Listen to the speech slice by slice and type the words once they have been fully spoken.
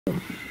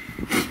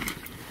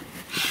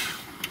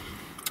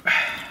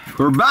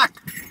We're back.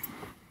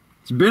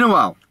 It's been a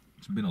while.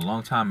 It's been a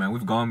long time, man.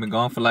 We've been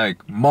gone for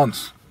like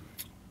months.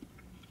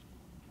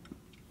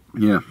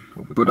 Yeah,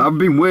 but I've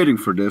been waiting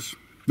for this.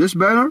 This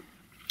banner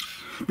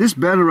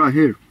right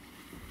here.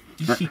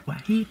 This shit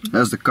right here.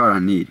 That's the card I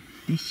need.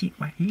 This shit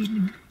right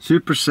here.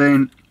 Super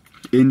Saiyan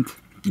Int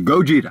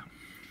Gogeta.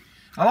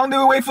 How long did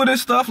we wait for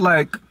this stuff?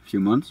 Like A few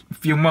months.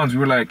 We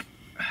were like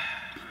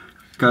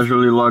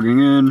Casually logging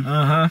in.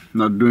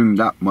 Not doing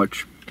that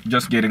much.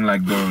 Just getting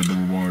like the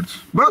rewards.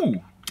 But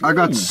Ooh. I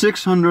got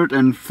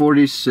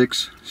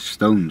 646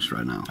 stones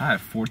right now. I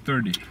have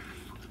 430.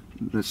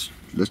 Let's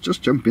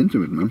just jump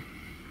into it, man.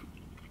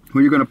 Who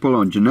are you gonna pull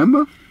on?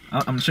 Janemba?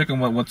 I'm checking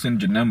what's in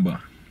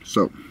Janemba.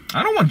 So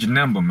I don't want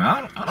Janemba,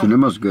 man. I don't.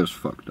 Janemba's good as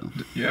fuck though.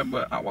 Yeah,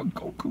 but I want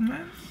Goku,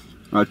 man.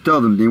 Alright,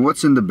 tell them, Dean,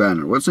 what's in the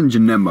banner? What's in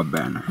Janemba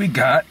banner? We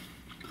got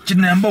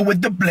Janemba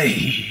with the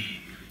blade.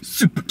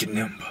 Super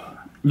Janemba.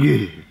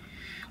 Yeah.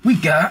 We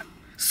got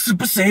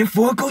Super Saiyan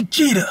 4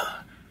 Gogeta.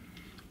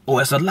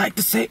 Or as I like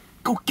to say,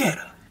 go get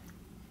her.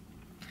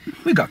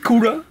 We got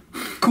Kuda,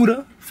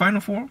 final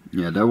form.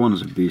 Yeah, that one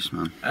is a beast,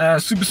 man.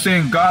 Super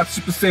Saiyan God,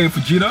 Super Saiyan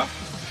Vegeta.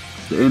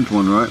 The Int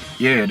one, right?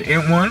 Yeah, the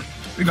Int one.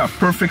 We got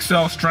Perfect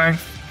Cell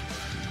Strength.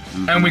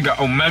 And we got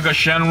Omega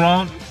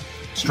Shenron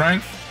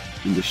Strength.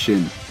 And the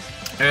Shin.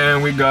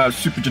 And we got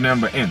Super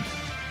Janemba Int.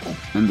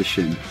 And the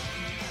Shin.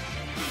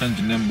 And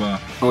Janemba.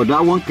 Oh,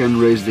 that one can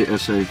raise the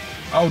SA.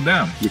 Oh,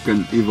 damn. You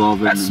can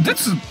evolve it.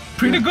 That's a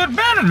pretty good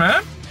banner,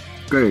 man.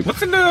 Great.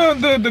 What's in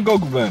the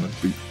Goku banner?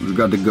 We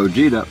got the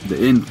Gogeta, the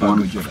Int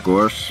one, Gogeta. of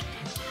course.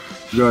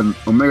 We got an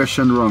Omega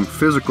Shenron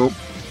physical.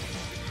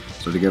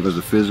 So they gave us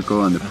the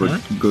physical and they put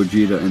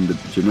Gogeta in the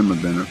Janemba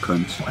banner,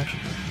 cunts. Oh,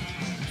 actually,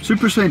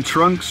 Super Saiyan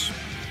Trunks,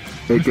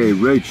 aka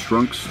Rage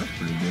Trunks. that's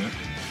pretty good.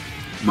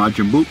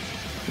 Majin Buu.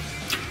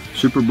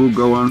 Super Buu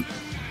Gohan.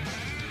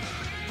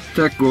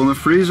 Tech Golden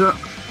Frieza.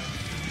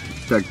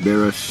 Tech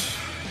Beerus.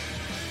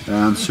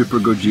 And Super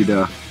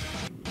Gogeta.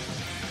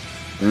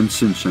 And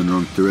Sin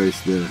Shenron to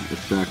raise the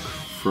attack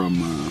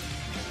from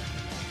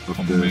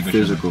of the Mega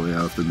physical,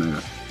 yeah, of the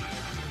Mega.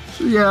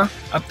 So yeah.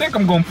 I think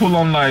I'm gonna pull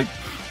on the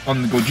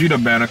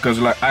Gogeta banner because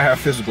like I have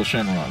physical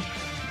Shenron.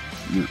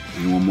 Yeah,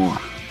 and one more.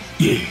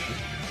 Yeah.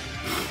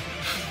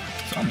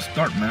 So I'm gonna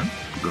start, man.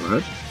 Go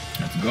ahead.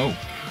 Let's go.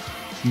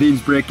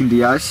 Dean's breaking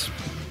the ice.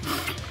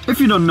 If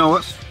you don't know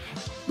us,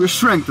 we're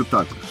strength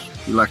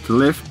otakus. We like to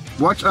live,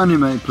 watch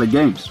anime, and play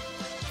games.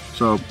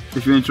 So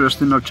if you're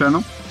interested in our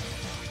channel,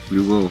 we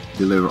will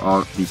deliver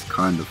all these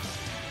kind of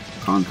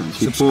content.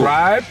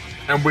 Subscribe,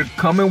 and we're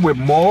coming with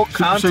more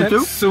content Saiyan 2?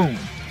 soon.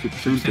 Super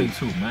Saiyan 2.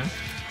 Saiyan 2, man.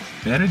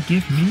 Better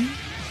give me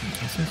an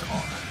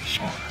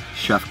SSR.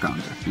 Chef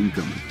counter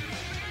incoming.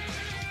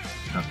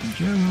 Dr.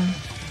 Jero.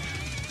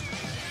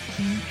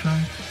 Team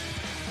Trunks.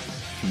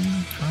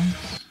 Team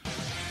Trunks.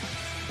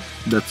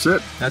 That's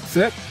it. That's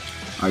it.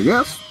 I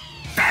guess.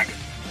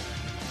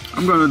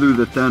 I'm gonna do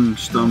the 10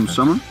 stone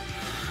summon.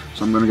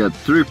 So I'm gonna get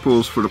 3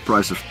 pulls for the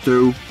price of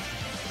 2.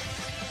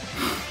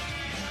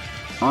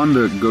 On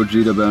the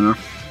Gogeta banner.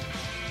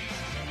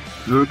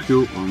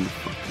 Hercule on the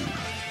fucking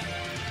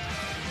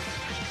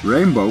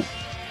Rainbow.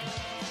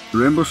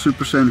 Rainbow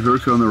Super Saiyan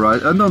Hercule on the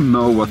right. I don't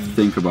know what to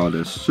think about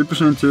this. Super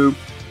Saiyan 2.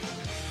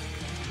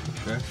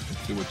 Okay, let's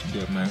see what you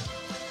get, man.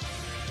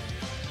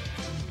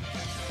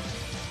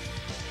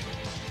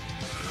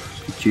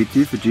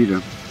 GT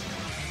Vegeta.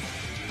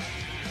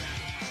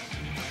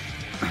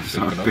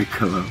 Sorry,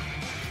 Piccolo.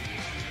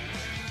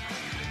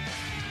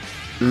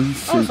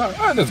 Oh, sorry.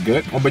 Oh, that's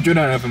good. Oh, but you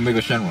don't have a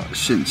Mega Shenron.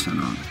 Shin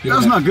Shenron.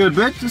 That's not good,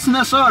 bitch. It's an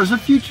SR. It's a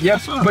future Yeah,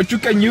 SR. but you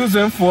can use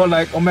them for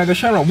like Omega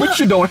Shenron, which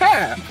you don't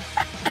have.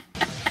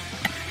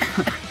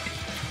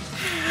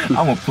 I'm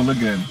gonna pull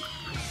again.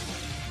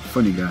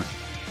 Funny guy.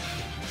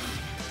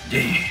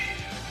 Yeah.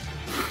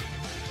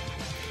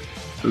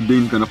 So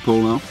Dean's gonna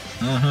pull now.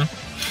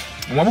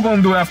 What we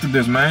gonna do after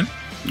this, man?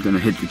 You're gonna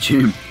hit the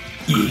gym.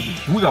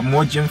 Yeah. We got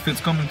more gym fits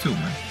coming too,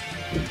 man.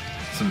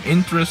 Some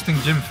interesting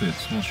gym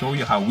fits. We'll show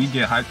you how we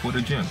get hyped for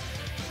the gym.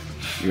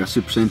 You got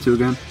Super Saiyan 2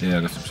 again? Yeah,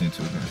 I got Super Saiyan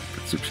 2 again.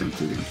 Got Super Saiyan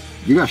 2 again.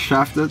 You got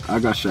Shafted, I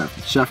got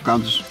Shafted. Shaft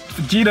counters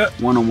Vegeta.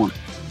 1-on-1.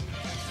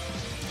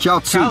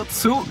 Chaozu.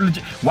 Chaozu.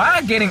 Legit. Why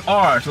am I getting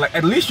R's? Like,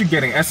 at least you're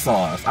getting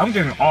SRs. I'm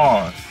getting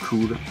R's.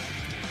 Kuda.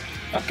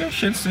 Okay,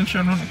 shit,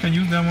 Shenron. I can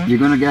use that one. You're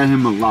gonna get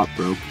him a lot,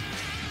 bro.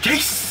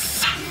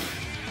 Case.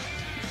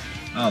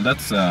 Oh,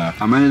 that's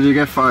How many did you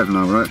get? 5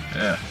 now, right?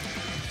 yeah.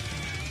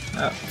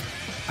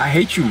 I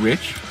hate you,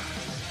 Rich.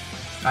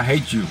 I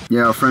hate you.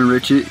 Yeah, our friend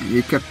Richie,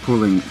 he kept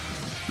pulling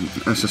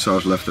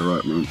SSRs left and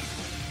right, man.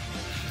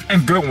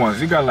 And good ones.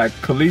 You got like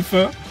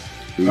Khalifa,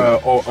 Yeah.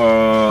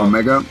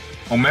 Omega.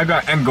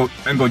 Omega, and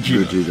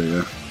Gogeta. Gogeta,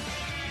 yeah.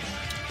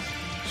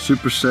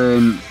 Super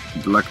Saiyan,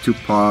 like 2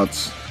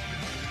 pots.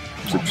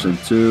 Super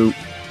Saiyan 2.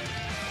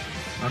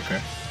 Okay.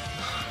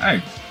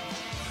 Hey.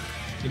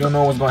 You don't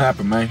know what's gonna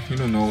happen, man. You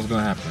don't know what's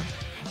gonna happen.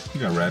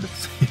 You got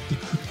rabbits.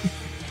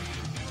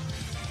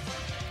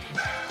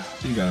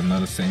 You got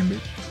another same bitch.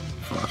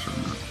 Faster,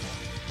 man.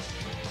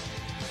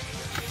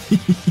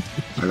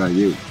 I got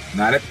you.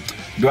 Not it.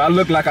 Do I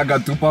look like I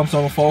got 2 pumps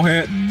on my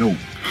forehead? No.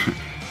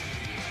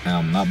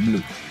 I'm not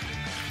blue.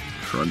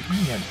 Trunks.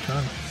 You got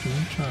trunks.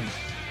 Trunks.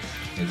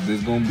 Is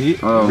this gonna be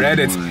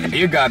Reddit?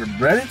 You got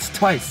Reddit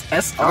twice.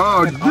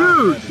 Oh,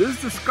 dude, this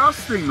is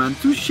disgusting, man.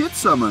 2 shit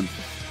summons.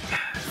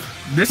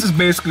 This is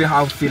basically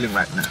how I'm feeling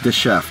right now. The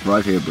shaft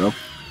right here, bro.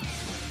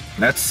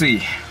 Let's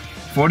see.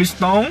 40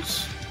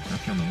 stones.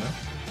 Okay, on the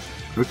left.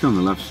 Okay, on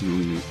the left.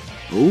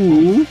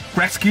 Ooh.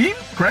 Crack skin?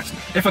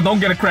 If I don't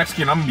get a crack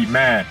skin, I'm gonna be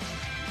mad.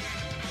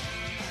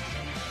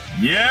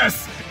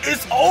 Yes!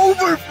 It's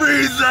over,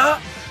 Frieza!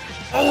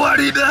 What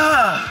did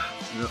that?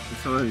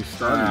 It's already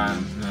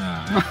started.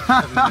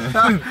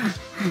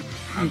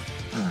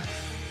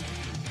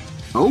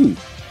 Oh.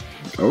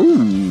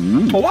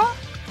 What?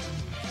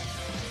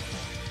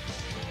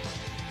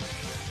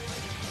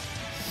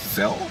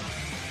 Cell?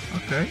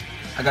 Okay.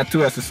 I got 2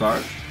 SSRs.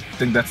 I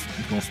think that's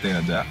gonna stay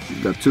at that.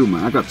 You got 2,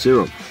 man. I got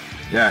 0.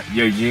 Yeah,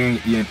 you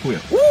ain't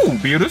queer. Ooh,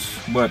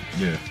 Beerus, but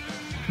yeah.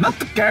 Not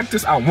the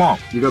characters I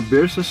want. You got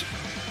Beerus?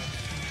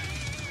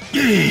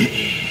 Yeah.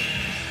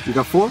 You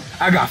got 4?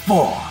 I got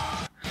 4.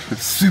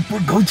 Super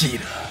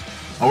Gogeta.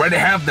 Already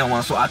have that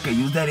one, so I can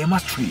use that in my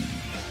tree.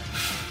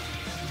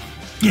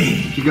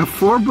 Yeah. You got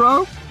 4,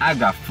 bro? I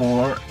got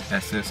 4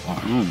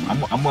 SSR.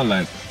 I'm gonna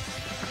like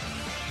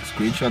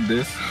screenshot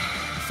this,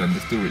 send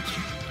this to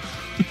Richie.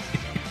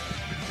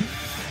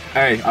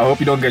 Hey, I hope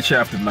you don't get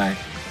shafted, man.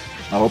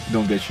 I hope you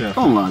don't get shafted.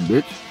 Don't lie,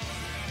 bitch.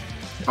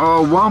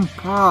 Oh, 1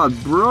 pod,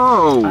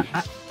 bro.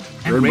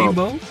 And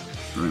Rainbow?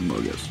 Rainbow,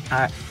 yes.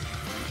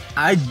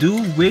 I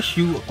do wish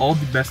you all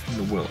the best in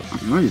the world.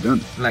 No, you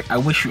don't. Like, I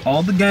wish you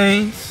all the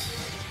games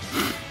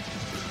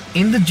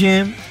in the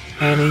gym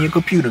and in your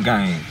computer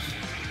games.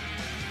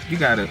 You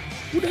got it.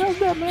 Who the hell's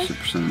that, man?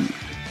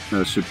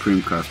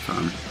 Supreme Cast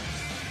Time.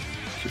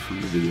 She's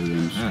from the video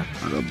games. Yeah.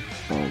 I got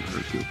bald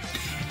Hercule.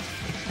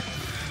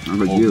 How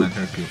about you?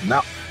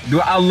 Now, do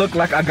I look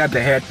like I got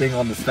the hair thing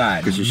on the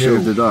side? Because you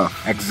shaved it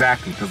off.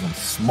 Exactly, because I'm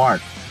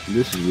smart.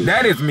 This is it.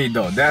 That is me,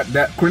 though. That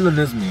Krillin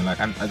is me. Like,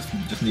 I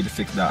just need the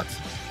 6 dots.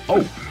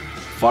 Oh,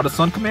 Father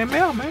Son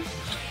Kamehameha, man.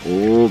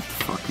 Old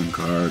fucking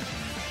card.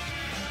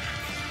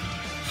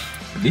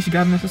 At least you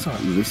got an SSR.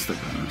 At least I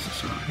got an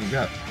SSR. You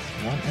got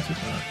 1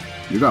 SSR.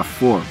 You got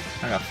 4.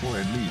 I got 4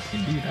 at least.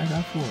 Indeed, I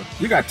got 4.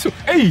 You got 2.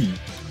 Hey!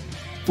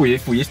 For your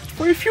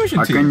fusion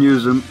team. I can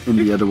use them in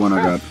the other one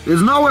I got.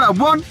 It's not what I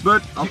want,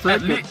 but I'll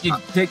take it.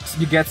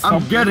 You get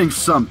something. I'm getting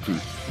something.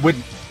 With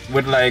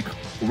like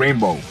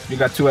Rainbow. You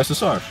got 2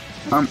 SSRs.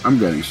 I'm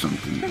getting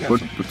something.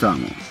 But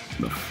Tamo,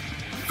 the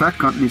fat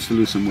cunt needs to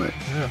lose some weight.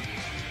 Yeah.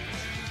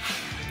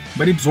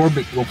 But he absorb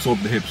the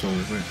hips so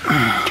okay.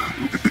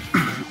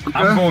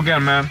 I'm going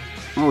again, man.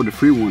 Oh, the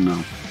free one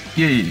now.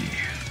 Yeah.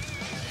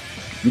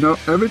 You know,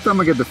 every time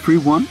I get the free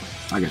one,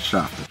 I get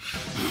shafted.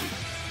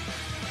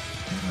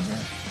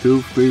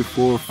 2, 3,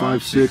 4,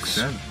 5, 6,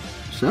 7.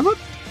 7?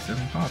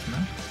 7 pops,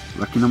 man.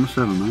 Lucky number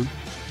 7, man.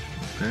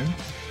 Okay.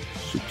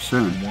 Super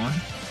 7. 1,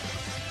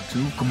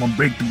 2. Come on,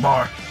 break the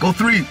bar. Go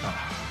 3. You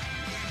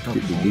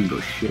didn't go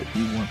shit.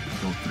 He wanted to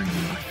go 3.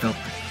 I felt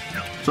it.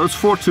 Yeah. So it's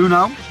 4-2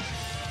 now.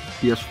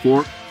 He has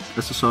 4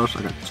 SSRs.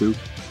 I got 2.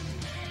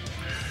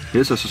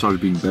 His SSR is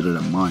being better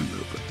than mine,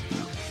 though. But you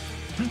know.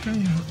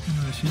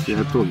 Okay. See,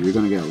 I told you, you're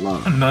gonna get a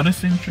lot. Another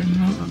Senshin.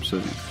 That's what I'm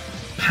saying.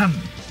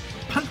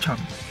 Punch him.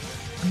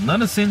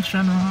 Another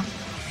Senshin.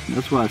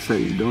 That's why I say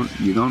you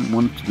don't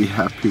want to be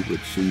happy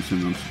with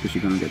Senshin because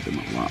you're gonna get them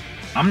a lot.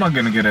 I'm not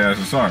gonna get an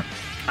SSR.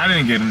 I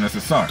didn't get an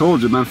SSR.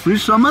 Told you, man. Free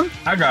summon.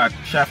 I got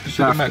shafted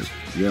to the max.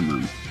 Yeah,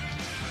 man.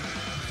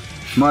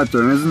 It's my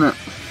turn, isn't it?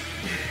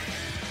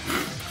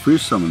 Free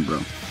summon, bro.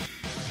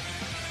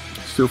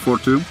 Still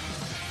 4-2.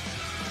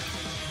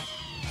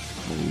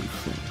 Holy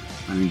fuck!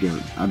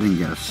 I didn't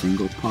get a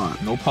single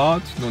pod. No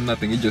pods, no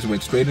nothing. It just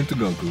went straight into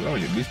Goku. Oh,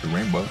 you missed the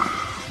rainbow.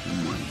 Oh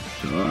my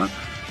god!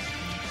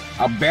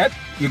 I bet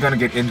you're gonna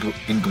get in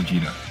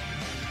Gogeta.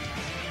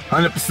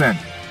 100%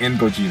 in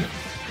Gogeta.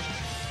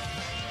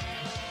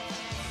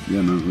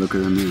 Yeah, man. Look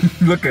at him.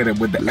 Look at it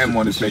with the M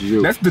on his face.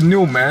 That's the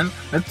new man.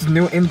 That's the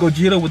new in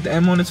Gogeta with the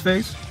M on his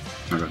face.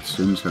 I got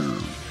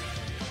Senshin.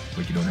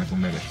 But you don't have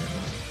Omega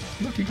Shadow.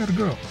 Look, you got a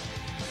girl.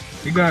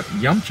 You got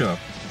Yamcha,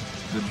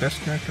 the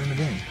best character in the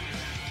game.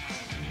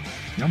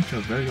 Yamcha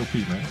is very OP,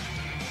 man.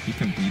 He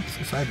can beat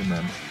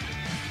Cyberman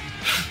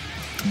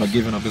by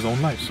giving up his own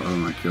life. So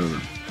I killed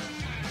him.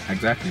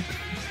 Exactly.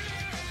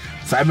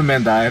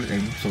 Cyberman died,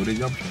 and so did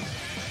Yamcha.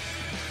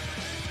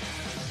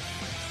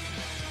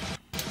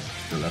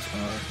 Still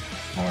SR,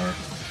 R,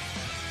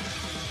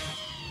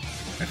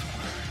 SR.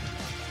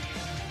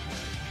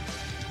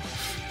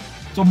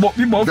 So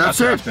we both got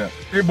shafted.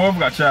 We both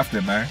got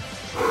shafted, man.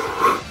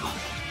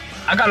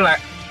 I got like,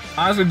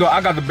 honestly though,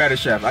 I got the better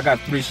shaft. I got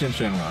 3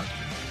 Senshin rods,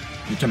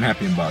 which I'm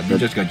happy about. You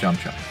just got jump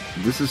shot.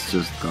 This is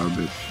just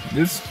garbage.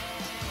 This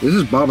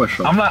is Baba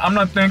Shop. I'm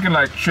not thinking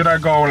like, should I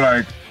go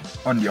like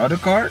on the other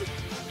card?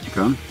 You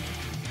can.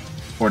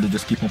 Or they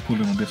just keep on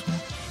pulling on this one.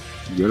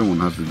 The other one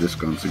has the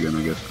discounts again,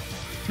 I guess.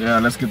 Yeah,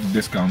 let's get the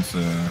discounts.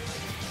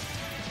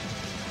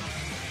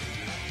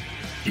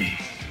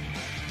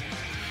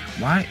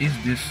 Why is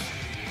this?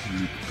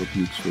 Tot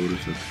niet storen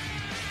zit.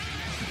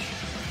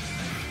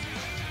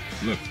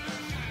 Look.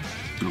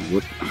 Oh,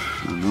 what?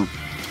 I don't know.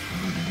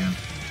 I'll do it again.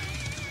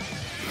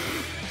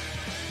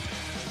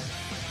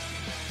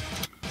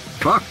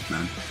 Fuck,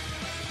 man.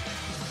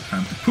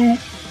 Time to poop.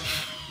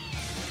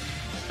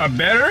 I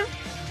better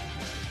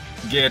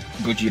get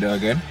Gogeta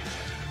again.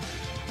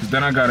 Cause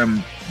then I got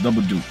him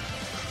double dupe.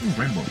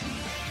 Ooh, rainbow.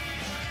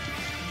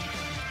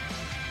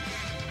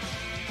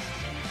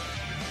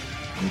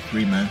 Go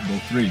 3, man. Go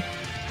 3.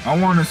 I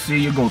wanna see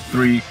you go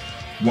 3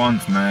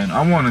 once, man.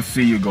 I wanna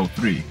see you go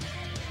 3.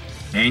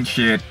 Ain't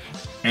shit.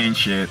 Ain't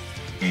shit.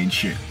 Ain't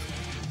shit.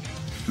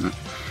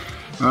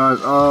 Alright,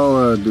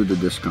 I'll do the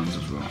discounts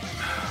as well.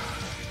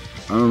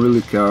 I don't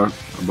really care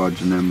about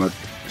Janemba.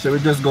 Should we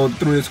just go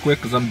through this quick?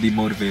 Cause I'm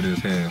demotivated as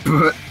hell.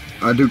 But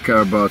I do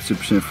care about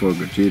Super Saiyan 4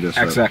 Gogeta.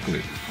 So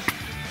Exactly.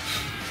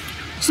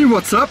 see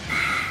what's up.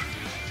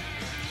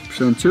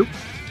 Super Saiyan 2.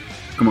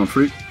 Come on,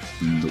 free.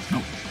 Nope.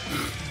 Nope.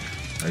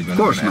 Are you gonna Of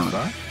course do an not.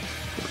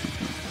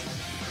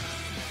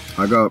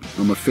 SR?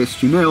 I'm a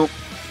fist you nail.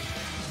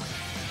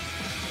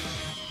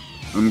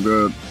 I'm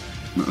good.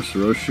 Master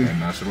Roshi. Yeah,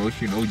 Master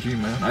Roshi and OG,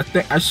 man. I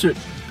think I should.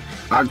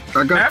 I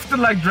got. After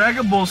like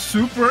Dragon Ball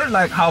Super,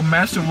 like how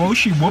Master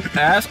Roshi whooped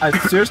ass, I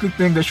seriously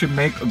think they should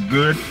make a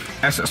good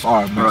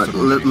SSR. Master Alright,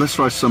 Roshi. let's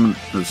try some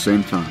at the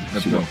same time.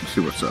 Let's See, go.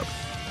 see what's up.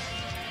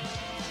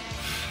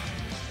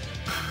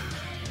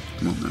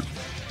 Come on, man.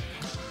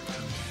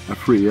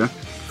 Free, yeah?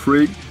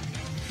 Free?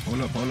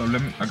 Hold up.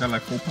 Let me. I got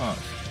like 4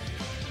 pods.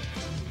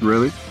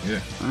 Really? Yeah.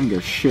 I ain't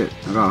got shit.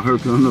 I got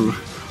hurt on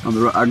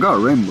the I got a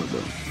rainbow though.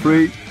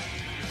 3,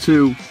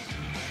 2,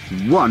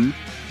 1.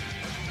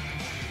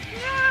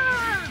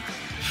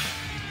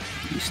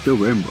 He's still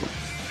rainbow.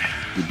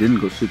 He didn't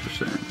go Super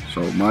Saiyan.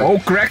 So my Oh,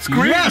 crack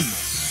screen!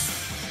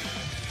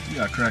 Yes! You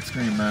got crack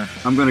screen, man.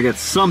 I'm gonna get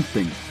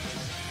something.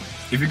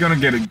 If you're gonna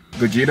get a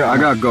Gogeta, I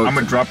got Goku. I'm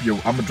gonna drop you.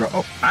 I'm gonna drop.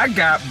 Oh, I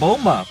got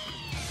Bulma.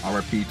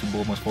 RIP to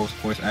Bulma's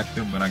voice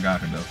actor, but I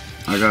got her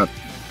though. I got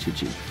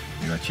Chi-Chi.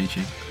 You got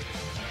Chi-Chi.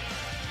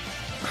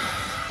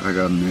 I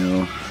got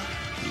Neil.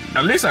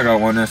 At least I got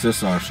one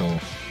SSR, so.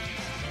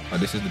 Oh,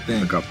 this is the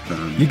thing. I got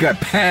Pan. You got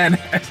Pan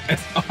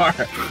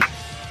SSR.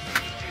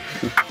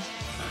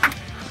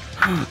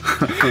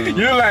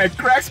 You're like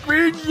crack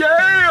screen,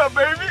 yeah,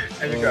 baby.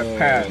 And you got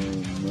Pan.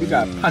 You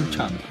got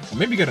Panchan. Or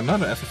maybe you get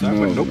another SSR,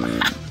 but nope.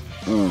 Man.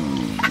 Oh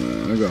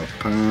man, I got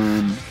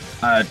Pan.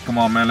 Alright, come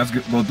on, man. Let's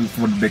go do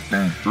for the big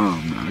thing. Oh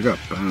man, I got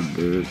Pan,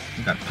 dude.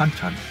 You got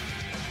Panchan.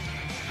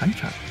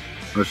 Panchan.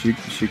 Oh,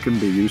 she can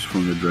be used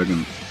from the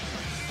dragon,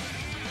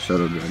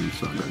 Shadow Dragon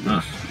Saga, I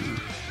guess. Yeah.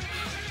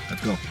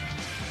 Let's go.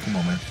 Come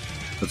on, man.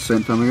 At the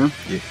same time again?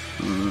 Yeah.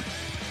 I'm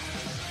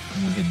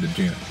gonna hit the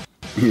gym.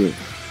 Yeah.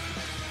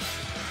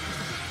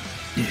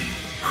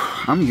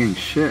 I'm getting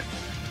shit.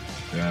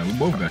 Yeah, we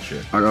both got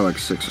shit. I got like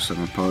 6 or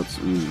 7 pots.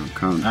 I don't even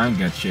count. I ain't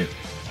got shit.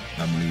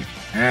 I believe.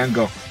 And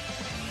go.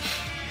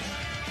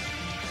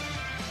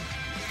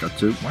 Got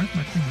 2. Why is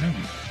my thing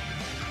heavy?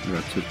 I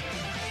got 2.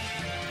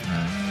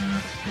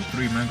 Go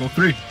 3, man. Go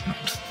 3. No.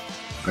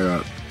 I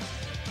got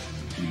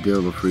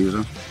Gilda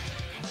Frieza.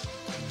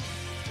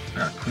 I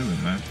got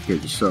Krillin, man.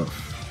 Get yourself.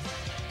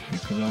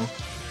 Piccolo.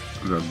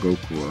 I got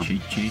Goku.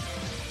 Chi-Chi.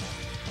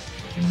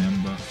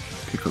 Janemba.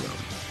 Piccolo.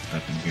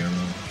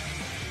 Tapagero.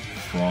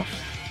 Frost.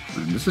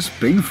 Man, this is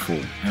painful.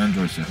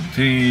 Android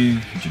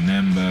 17.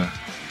 Janemba.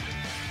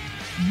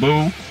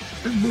 Boo.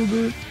 Is Boo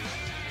good?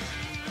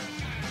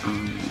 I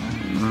don't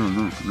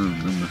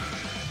know.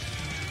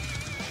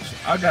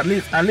 I got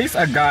at least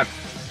I got.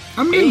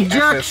 I'm getting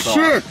jack SSR.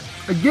 shit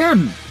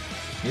again.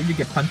 Maybe you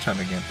get punch on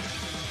again.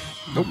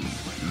 Nope.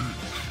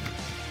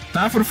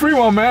 Time for the free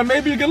one, man.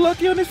 Maybe you get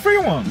lucky on this free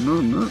one.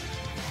 No.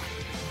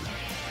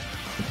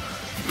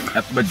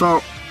 But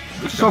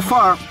So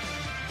far,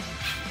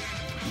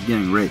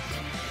 getting raped.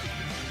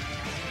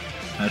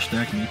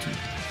 hashtag me too.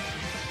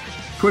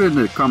 Put it in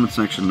the comment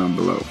section down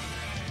below.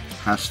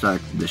 Hashtag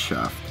the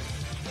shaft.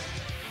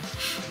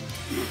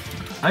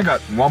 I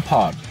got 1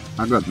 pod.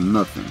 I got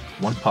nothing.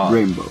 1 pod.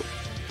 Rainbow.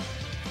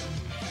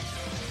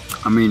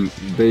 I mean,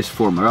 base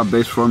form. I got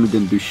base form. He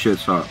didn't do shit.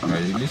 So At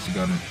least you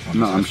got him.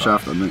 no, I'm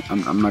shaft.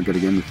 I'm not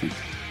getting anything.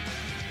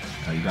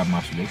 You got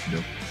Master Roshi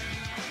though.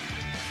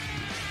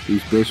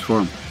 He's base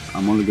form.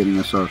 I'm only getting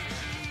SR.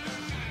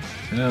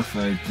 Yeah,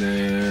 right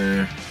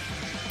there.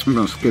 I'm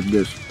gonna skip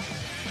this.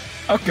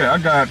 Okay, I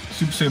got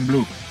Super Saiyan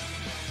Blue.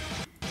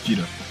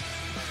 Cheetah.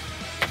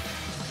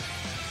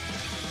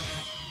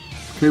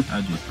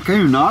 Can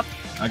you not?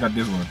 I got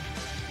this one.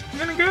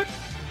 Any good?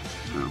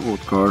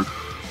 Old card.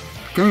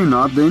 Can you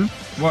not, then?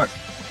 What?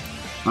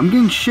 I'm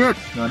getting shit.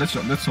 No, that's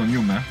on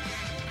you, man.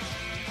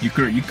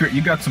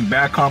 You got some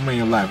bad karma in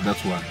your life.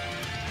 That's why.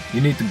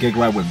 You need to get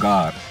right with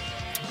God.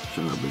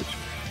 Shut up, bitch.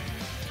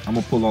 I'm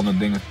gonna pull on the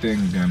thing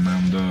again,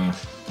 man. The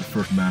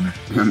first banner.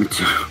 Yeah, me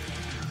too.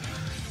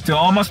 Till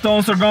all my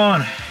stones are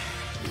gone.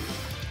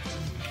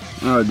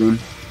 Alright, then.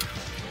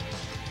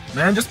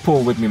 Man, just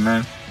pull with me,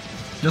 man.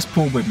 Just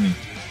pull with me.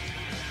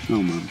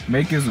 No, man.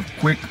 Make it a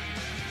quick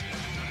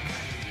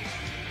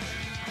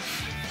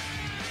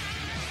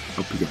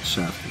Hope you get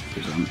shafted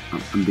because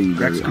I'm being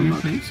Crack very screen,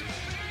 unlucky. please.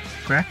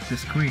 Crack the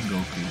screen,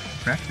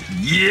 Goku. Crack it.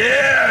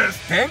 Yes!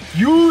 Thank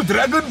you,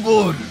 Dragon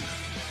Ball!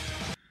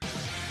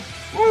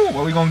 Ooh,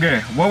 what we gonna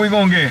get? What we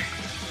gonna get?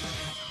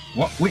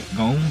 What we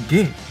gonna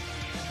get?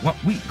 What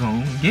we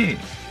gonna get?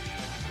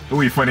 It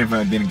would be funny if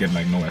I didn't get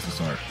like no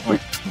SSR. Oh,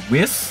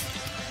 Whis?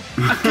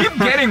 I keep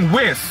getting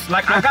Whis.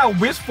 Like I got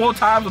Whis 4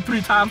 times or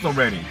 3 times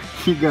already.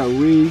 You got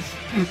Whis.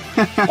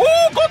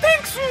 Ooh,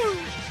 Gotenks!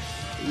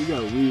 You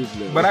got Whis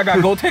though. But I got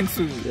Gotenks.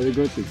 Yeah, the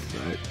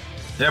Gotenks, right?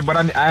 Yeah, but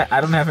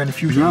I don't have any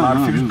fusion, a lot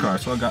of fusion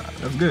cards, so I got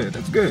that's good.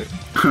 That's good.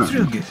 That's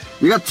real good.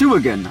 You got 2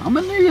 again. How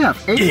many do you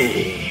have? 8?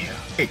 Yeah.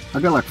 8. I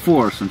got like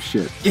 4 or some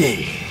shit.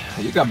 Yeah.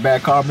 You got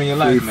bad karma in your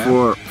life,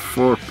 man.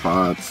 4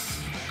 pots.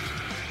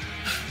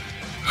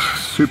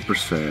 Super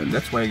sad.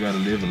 That's why you gotta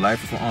live a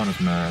life of an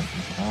honest man,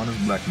 an honest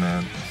black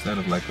man, instead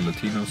of like a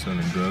Latino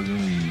selling drugs and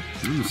weed.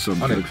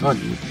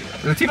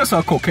 Latino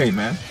sell cocaine,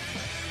 man.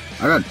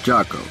 I got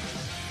Jocko.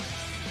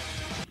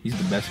 He's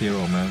the best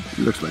hero, man.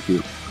 He looks like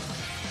you.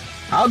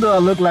 How do I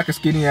look like a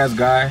skinny ass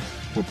guy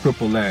with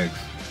purple legs?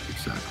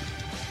 Exactly.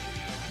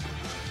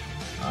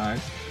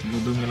 Alright, you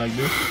gonna do me like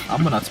this?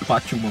 I'm gonna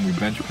spot you when we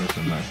bench press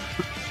and like.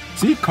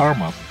 See,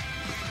 karma.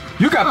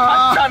 You got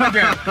Punch-on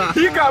again!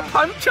 He got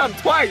Punch-on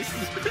twice!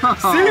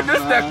 See,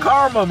 this that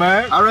karma,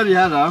 man! I already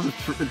had that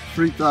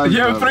 3 times.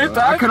 Yeah, 3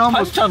 times?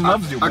 Punch-on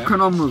loves you, man. I can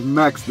almost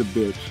max the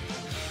bitch.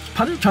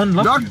 Punch-on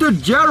loves you. Dr.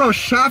 Jero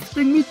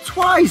shafting me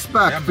twice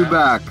back to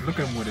back. Look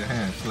at him with his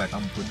hands, like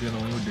I'm putting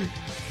on your dick.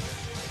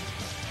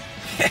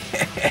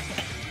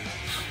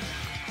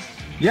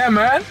 Yeah,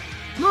 man!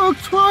 Look,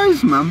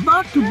 twice, man.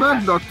 Back to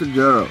back, Dr.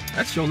 Jero.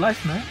 That's your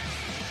life, man.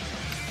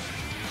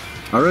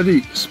 I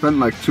already spent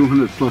like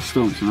 200 plus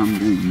stones and I'm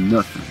getting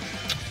nothing.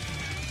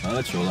 Well,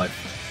 that's your life.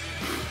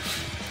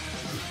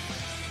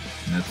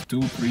 That's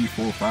 2, 3,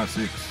 4, 5,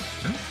 6.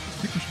 7,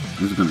 6 or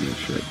something. He's gonna get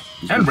shit.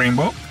 And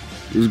Rainbow.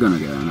 He's gonna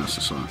get an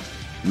SSR.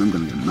 And I'm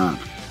gonna get mad.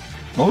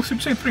 Go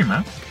Super Saiyan 3,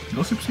 man.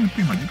 Go Super Saiyan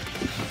 3, man.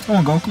 Come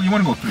on, Goku. You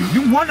wanna go 3.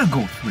 You wanna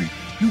go 3.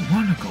 You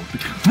wanna go 3.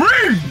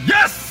 3!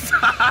 Yes!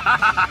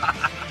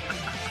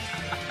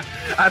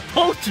 I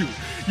told you.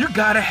 You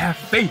gotta have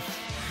faith.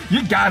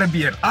 You gotta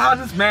be an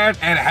honest man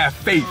and have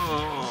faith.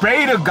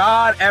 Pray to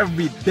God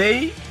every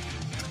day.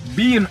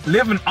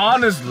 Live an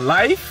honest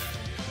life.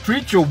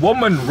 Treat your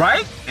woman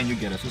right, and you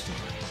get a sister.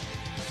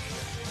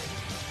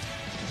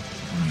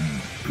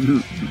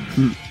 Never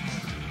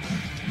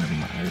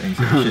mind. I ain't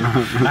saying shit.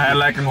 I had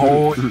like a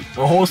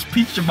whole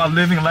speech about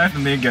living life,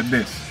 and then get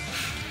this.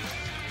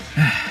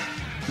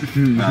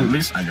 At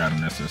least I got an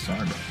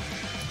SSR though.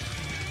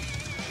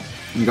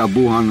 You got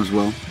Buhan as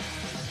well.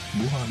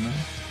 Buhan, man.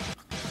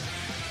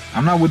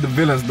 I'm not with the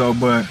villains though,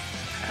 but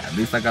at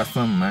least I got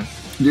something, man.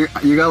 You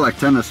got like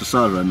 10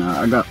 SSRs right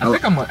now. I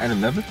think I'm at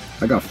 11.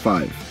 I got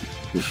 5.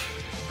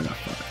 I got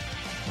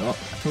 5. Well,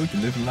 I told you,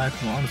 live life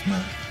for honest,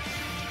 man.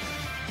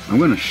 I'm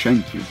gonna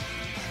shank you.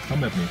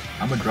 Come at me.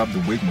 I'm gonna drop the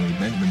weight when you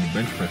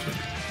bench press it.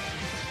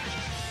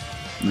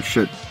 No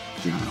shit.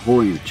 You got a hole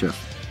in your chest.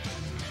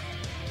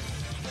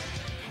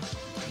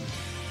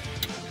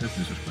 That's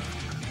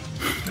disrespectful.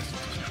 That's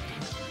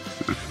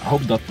disrespectful. I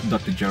hope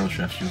Dr.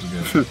 Shaft feels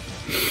good.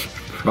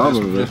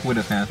 Probably. Just with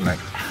his hands like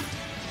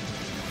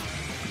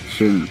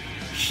Shin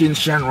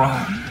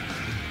Shenron.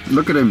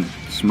 Look at him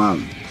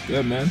smiling.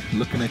 Yeah, man.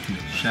 Looking at you,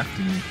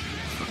 shafting you.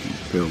 Fucking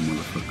pale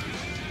motherfucker.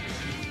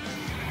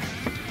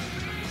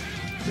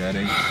 That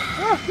ain't.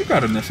 Ah, you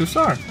got an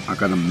SSR. I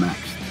got him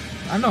maxed.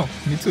 I know,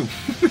 me too.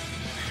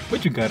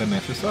 But you got an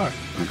SSR.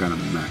 I got him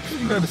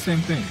maxed. You got the same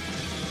thing.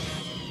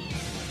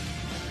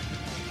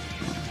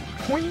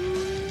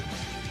 Poing.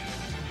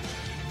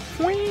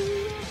 Poing.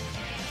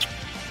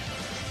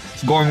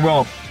 It's going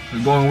well.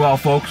 It's going well,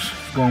 folks.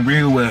 It's going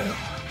really well.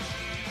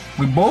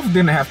 We both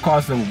didn't have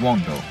cards that we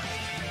won, though.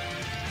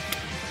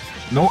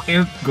 No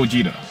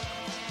Gogeta.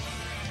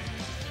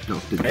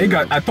 Hey,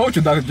 I told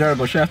you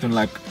Dr. Shaft in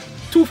like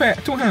two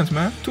hands,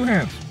 man. 2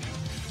 hands.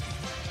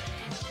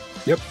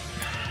 Yep.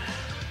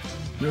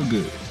 Real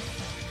good.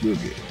 Real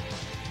good.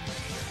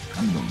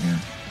 I'm going again.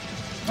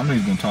 I'm not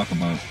even going to talk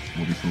about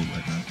what we proved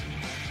right now.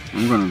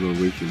 I'm gonna go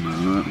with you,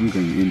 man. I'm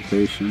getting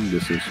impatient.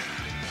 This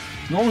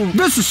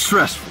is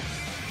stressful.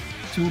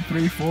 2,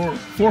 3, 4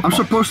 I'm pots.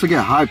 supposed to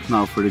get hyped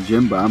now for the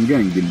gym, but I'm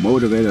getting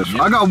demotivated.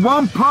 Yep. I got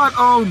 1 pot.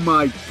 Oh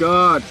my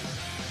god.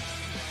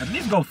 At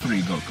least go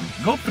 3,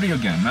 Goku. Go 3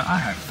 again, man. I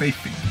have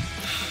faith in you.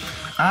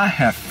 I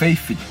have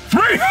faith in you.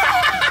 3!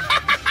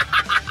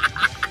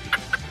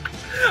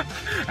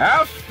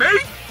 Have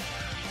faith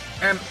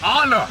and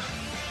honor.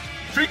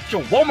 Treat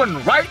your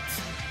woman right.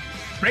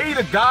 Pray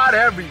to God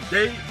every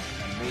day.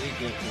 I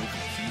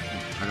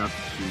got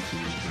the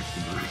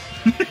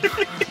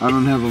shit. I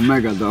don't have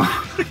Omega though.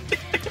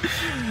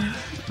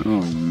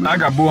 Oh man. I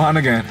got Buhan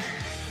again.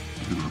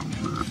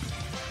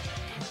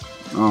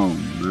 Oh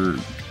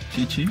man.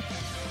 Chi-Chi.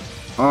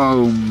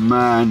 Oh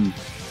man.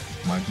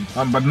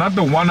 But not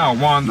the one I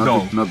want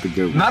though. Not the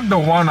good one. Not the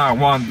one I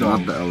want though.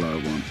 Not the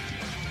LR one.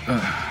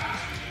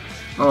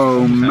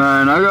 Oh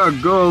man, I got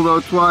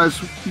Goldo twice.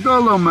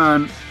 Goldo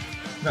man.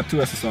 I got 2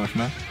 SSRs,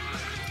 man.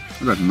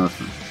 I got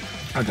nothing.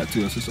 I got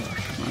 2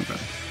 SSRs. Okay.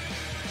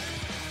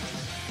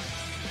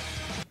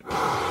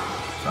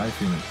 So how you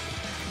feeling?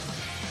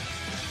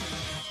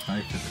 How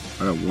you feeling?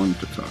 I got one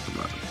to talk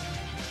about.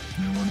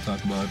 You don't want to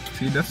talk about...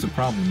 See, that's the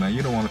problem, man.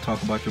 You don't want to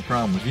talk about your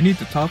problems. You need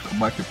to talk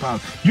about your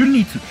problems. You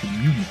need to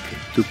communicate.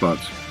 2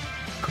 pots.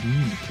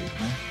 Communicate,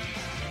 man.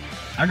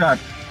 I got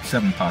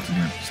 7 pots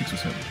again. 6 or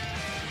 7.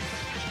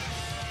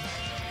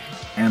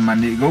 And my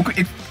nigga, go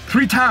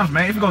 3 times,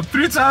 man. If you go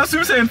 3 times,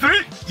 Super Saiyan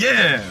 3,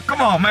 yeah.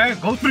 Come on, man.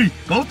 Go 3.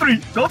 Go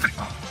 3. Go 3.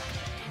 Oh.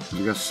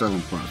 You got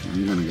 7 pots, man.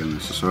 You're gonna get an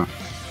SSR.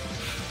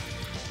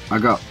 I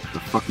got the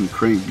fucking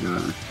crane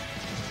guy.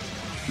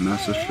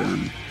 Master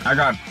Shen. I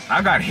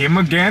got him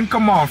again.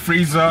 Come on,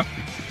 Frieza.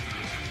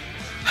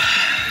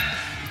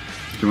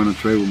 Do you wanna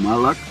trade with my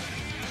luck?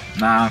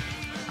 Nah,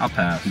 I'll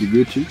pass. You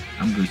Gucci?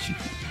 I'm Gucci.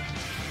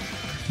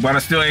 But I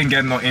still ain't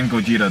getting no in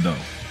Gogeta though.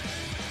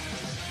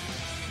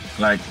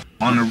 Like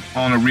on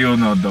a real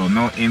note though,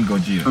 no in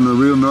Gogeta. On a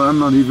real note, I'm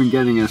not even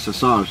getting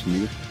SSRs,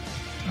 nigga.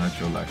 That's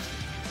your life.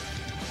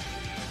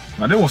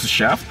 Now there was a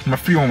Shaft. My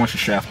free one was a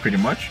Shaft pretty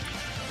much.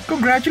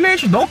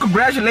 Congratulations! Don't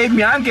congratulate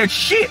me. I don't get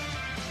shit.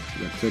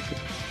 You got ticket.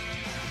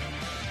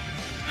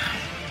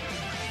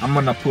 I'm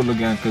gonna pull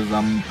again because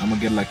I'm gonna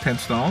get like 10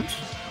 stones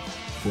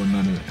for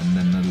another and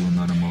then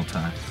another multi.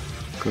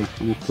 Okay,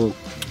 I'm gonna pull.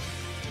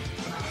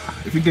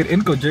 If you get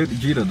in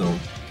Gogeta though,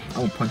 I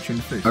will punch you in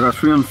the face. I got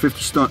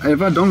 350 stones.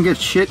 If I don't get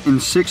shit in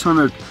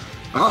 600,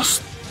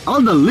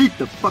 I'll delete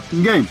the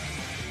fucking game.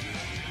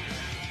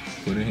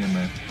 Put it here,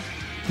 man.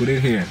 Put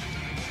it here.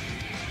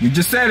 You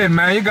just said it,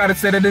 man. You gotta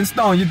set it in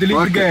stone. You delete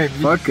the game.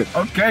 Fuck it.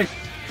 Okay.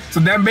 So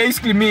that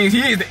basically means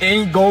he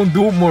ain't gonna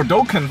do more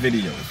Dokkan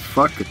videos.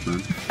 Fuck it,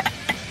 man.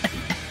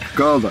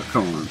 Golda,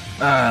 come on.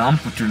 I'm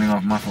turning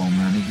off my phone,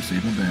 man. I need to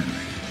save my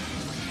battery.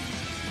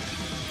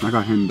 I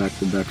got him back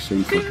to back,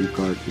 same fucking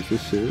card. Is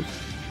this serious?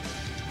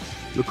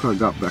 Look who I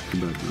got back to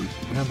back, man.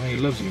 Yeah, man, he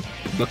loves you.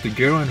 Dr.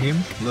 Gero and him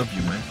love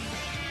you, man.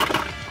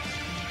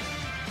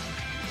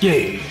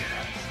 Yeah.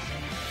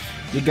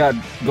 You got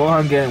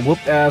Gohan getting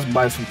whooped ass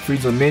by some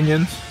Frieza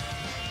minions.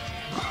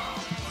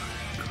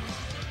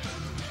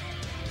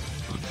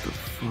 What the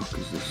fuck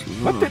is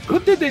this?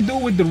 What did they do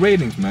with the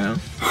ratings, man?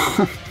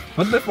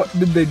 What the fuck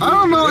did they do? I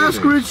don't know,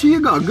 ask Richie, you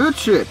got good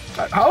shit.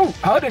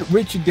 How did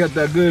Richie get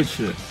that good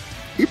shit?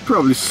 He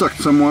probably sucked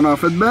someone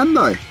off at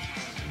Bandai.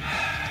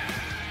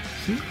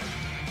 See?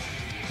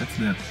 That's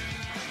them.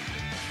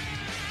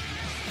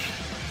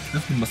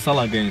 That's the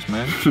masala games,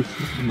 man. That's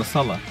the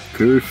masala.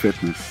 Curry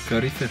Fitness.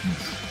 Curry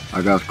Fitness.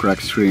 I got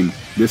cracked screen.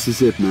 This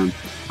is it, man.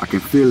 I can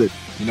feel it.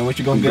 You know what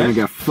you're gonna get? I'm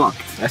gonna get fucked.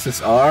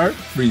 SSR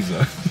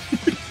Frieza.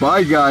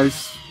 Bye,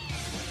 guys.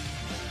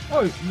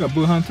 Oh, you got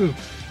Buhan too.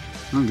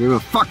 I don't give a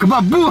fuck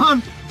about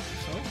Buhan.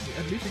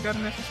 So, at least you got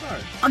an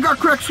SSR. I got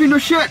cracked screen or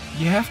shit.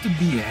 You have to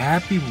be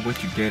happy with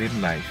what you get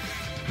in life.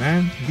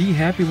 Man, be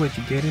happy with what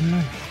you get in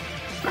life.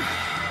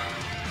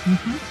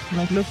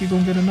 Like, look, you're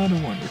gonna get another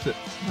one. It's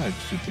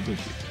super good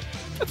shit.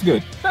 That's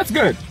good. That's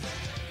good.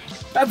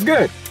 That's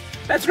good.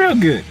 That's real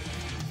good.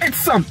 It's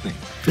something.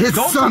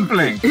 Don't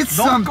complain. It's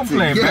Don't something.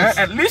 complain, Yes.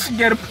 man. At least you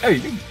get a. Hey,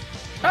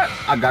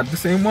 I got the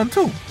same one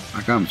too.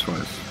 I got him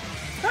twice.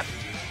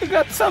 You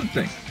got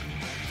something.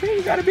 See,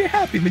 you gotta be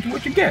happy with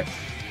what you get.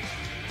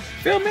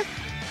 Feel me?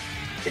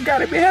 You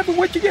gotta be happy with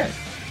what you get.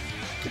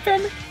 You feel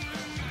me?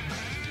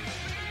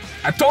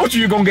 I told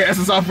you you're gonna get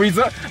SSR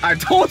Frieza. I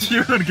told you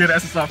you're gonna get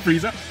SSR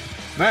Frieza.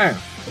 Man.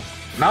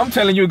 Now I'm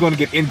telling you you're gonna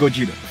get in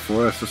Gogeta.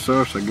 4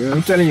 SSRs, I guess.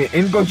 I'm telling you,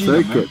 in Gogeta,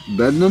 I'll take man. it.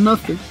 Better than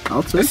nothing.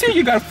 I'll take See, it.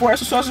 you got 4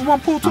 SSRs in one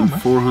pool too, I'm man.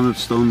 400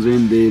 stones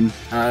in, Dean.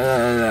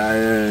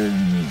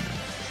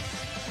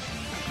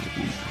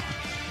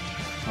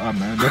 Oh,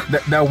 man.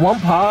 That one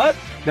pod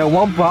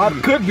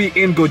could be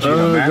in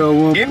Gogeta,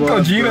 man. In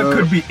Gogeta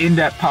could be in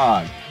that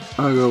pod.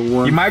 I got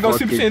one. You might go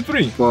Super Saiyan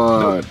 3.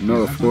 Pod.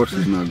 No, of course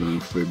it's not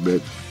going for it,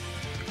 bitch.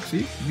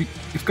 See?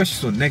 It's because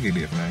you're so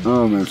negative, man.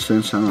 Oh, man,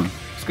 sense on.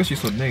 It's because you're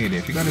so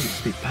negative. You gotta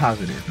stay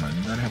positive, man.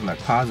 You gotta have like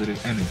positive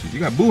energy. You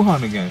got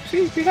Buhan again.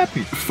 See? Be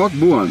happy. Fuck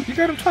Buhan. You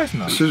got him twice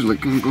now. Seriously,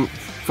 can go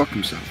fuck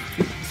himself.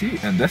 See?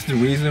 And that's the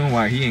reason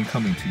why he ain't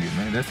coming to you,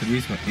 man. That's the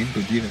reason why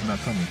Gogeta's not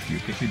coming to you.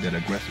 Because you're that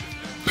aggressive.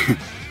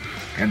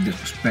 And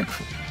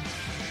disrespectful.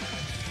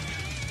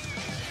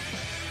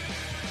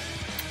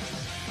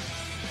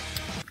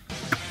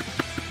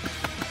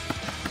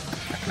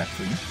 I clap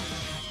for you.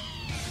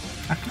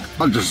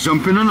 I'll just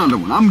jump in another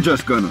one. I'm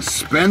just gonna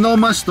spend all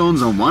my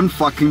stones on one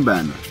fucking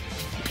banner.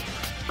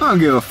 I don't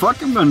give a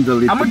fuck. I'm gonna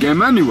delete the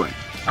game anyway.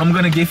 I'm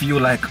gonna give you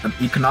like an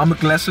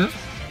economic lesson.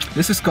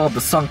 This is called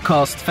the sunk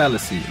cost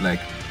fallacy. Like,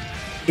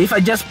 if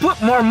I just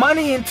put more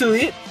money into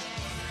it,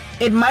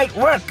 it might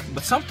work.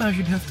 But sometimes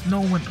you'd have to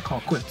know when to call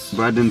quits.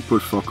 But I didn't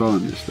put fuck all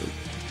in this though.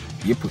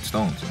 You put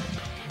stones in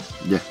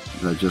it.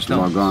 Yeah, I just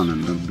log on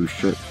and don't do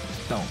shit.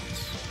 Stones.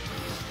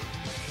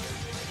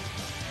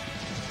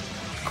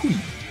 Queen.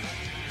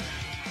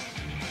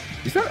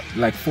 Is that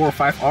like 4 or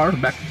 5 hours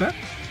back to back?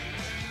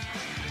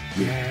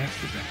 Yeah. Back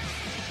to back.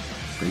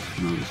 Thanks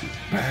for noticing.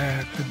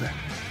 Back to back.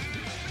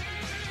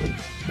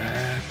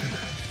 Back.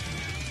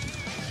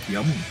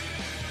 Yamu.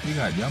 You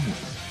got Yamu.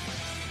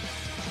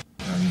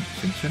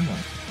 And Shinwa.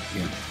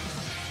 Yeah.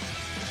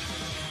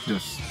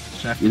 Just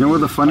Shaft. You know what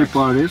the funny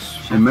part is?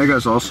 Omega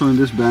is also in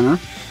this banner.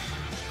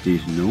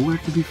 He's nowhere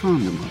to be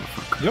found, the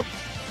motherfucker. Yep.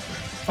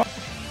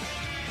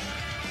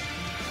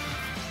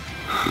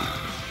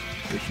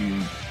 If you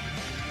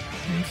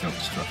being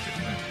self-destructive,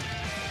 man.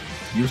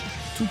 Use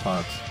 2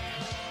 pods.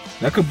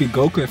 That could be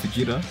Goku and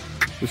Vegeta.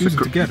 Fuse it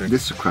together.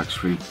 This is a crack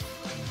screen.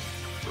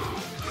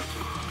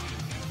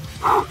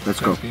 Let's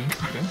go. Okay.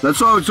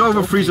 That's all. It's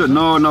over, Frieza.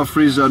 No, no,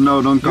 Frieza.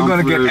 No, don't come.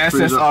 You're gonna get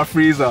Frieza. SSR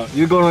Frieza.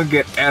 You're gonna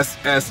get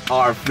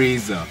SSR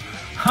Frieza.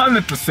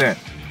 100%.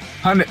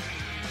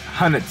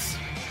 Hundreds.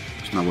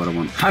 That's not what I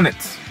want.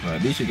 Hundreds. Well,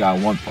 at least you got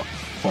one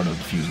part of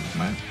the fuses,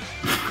 man.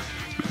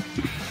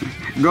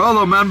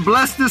 Goldo, man.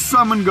 Bless this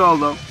summon,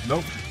 Goldo.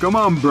 Nope. Come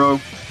on, bro.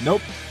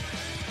 Nope.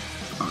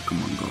 Oh,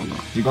 come on,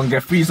 Goldo. You're gonna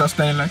get Frieza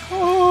staying like,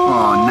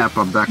 oh,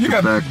 Nappa back you to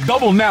got back.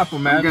 double Nappa,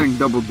 man. I'm getting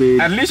double D.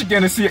 At least you're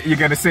getting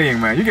a saying,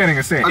 man. You're getting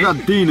a saying. I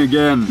got Dean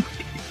again.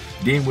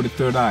 Dean with a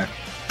 3rd eye.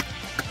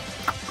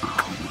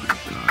 Oh my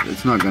god.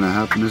 It's not gonna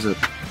happen, is it?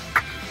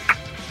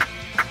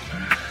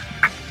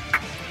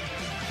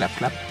 Clap,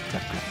 clap,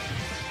 clap, clap.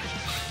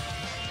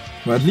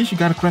 Well, at least you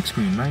got a crack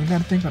screen, man. You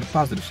gotta think on the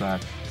positive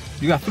side.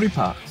 You got 3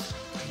 pods.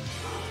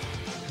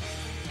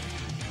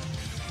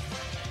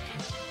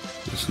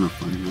 It's not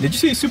funny, man. Did you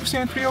see Super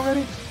Saiyan 3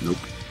 already? Nope.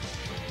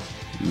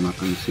 I'm not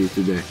gonna see it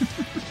today.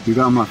 You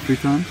got my 3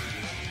 times?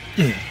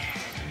 Yeah.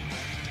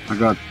 I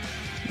got...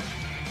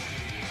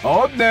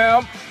 Oh,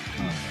 damn.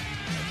 Oh,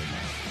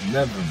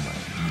 never mind.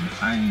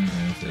 I ain't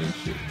gonna say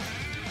shit.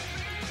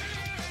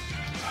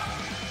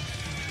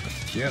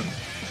 Let's chill.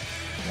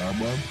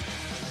 Bob.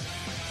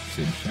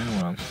 Sin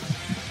Shenron.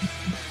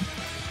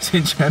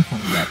 Sin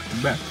Shenron back to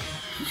back.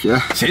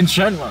 Yeah. Sin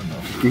Shenron,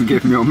 though. You can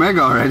give me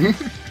Omega already.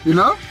 You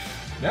know?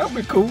 That would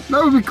be cool.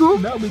 That would be cool.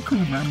 That would be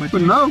cool, man.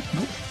 But no.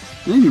 Nope.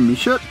 You ain't give me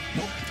shit.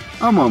 Nope.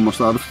 I'm almost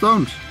out of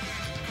stones.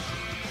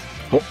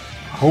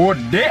 Hold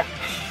that.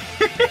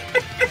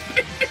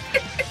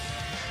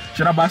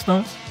 Should I buy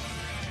stones?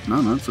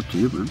 No, it's up to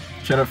you, man.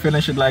 Should I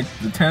finish it like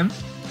the 10?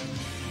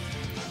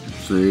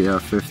 So yeah,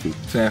 50.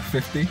 Say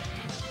 50?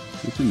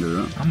 You can do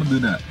that. I'm gonna do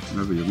that.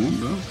 Whatever you want,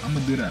 bro. I'm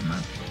gonna do that,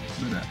 man.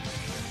 Do that.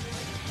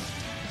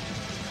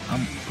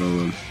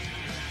 Go,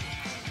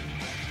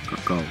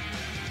 Cacao.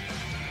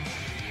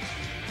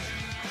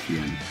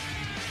 Tien.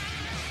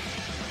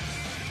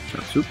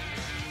 Chatsup.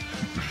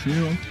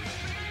 Sure.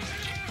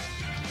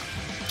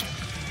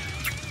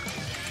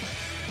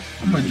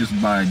 I might just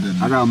buy the...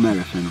 I got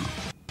Omega Shenron.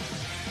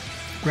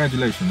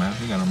 Congratulations, man.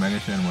 You got Omega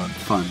Shenron.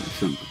 Fun, it's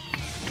simple.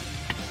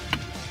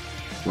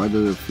 Why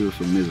does it feel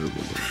so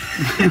miserable,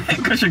 though?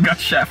 Because you got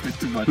shafted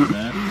too much,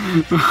 man.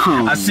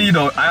 Oh. I see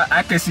though.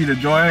 I can see the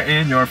joy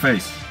in your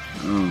face.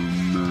 Oh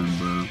man,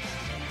 bro.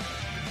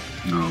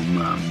 Oh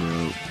man,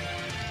 bro.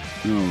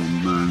 Oh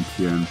man,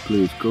 Tien,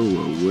 please go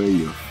away,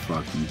 you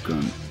fucking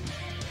cunt.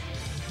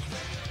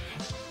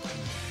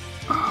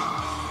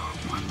 Oh,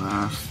 my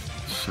last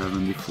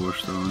 74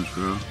 stones,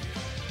 bro.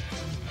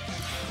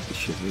 This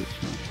shit hurts,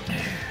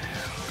 man.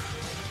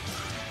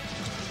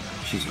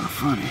 She's not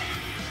funny.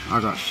 I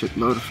got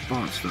shitload of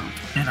spots though.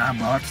 And I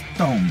bought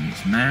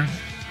stones, man.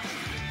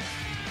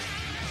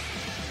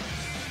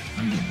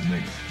 I'm getting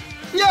big.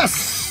 Yes!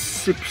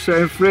 Super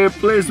Saiyan 3,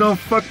 please don't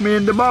fuck me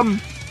in the bum.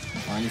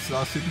 Finally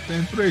saw Super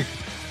Saiyan 3.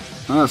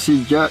 Ah,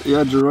 see,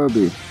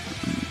 Yajirobe.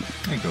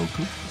 Hey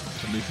Goku.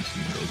 At least you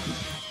see Goku.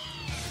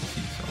 You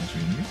see Saul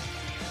Jr.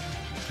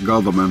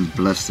 Goldo, man,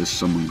 bless this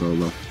summon,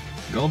 Goldo.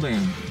 Goldo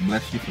ain't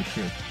bless you for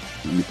shit.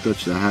 Let me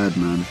touch the head,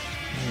 man.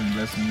 He ain't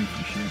blessing you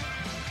for shit.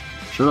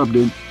 Shut up,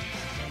 Dean.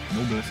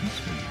 No blessings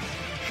for you.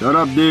 Shut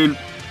up, Dean.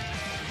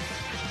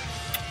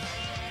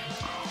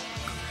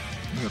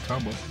 You got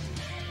Turbo.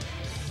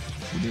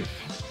 Who this?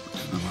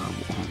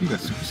 You got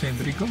Super Saiyan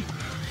 3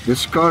 Goku.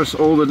 This car's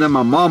older than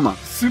my mama.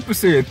 Super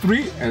Saiyan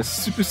 3 and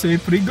Super Saiyan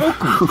 3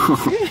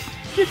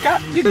 Goku. you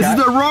got.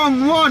 It's the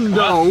wrong one,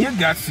 though. You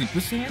got Super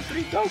Saiyan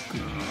 3 Goku.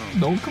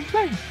 Don't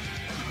complain.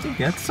 You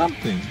got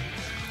something.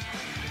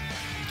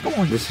 Come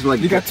on. This is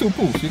like you got 2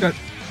 pulls. You got.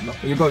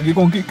 You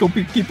gonna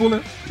keep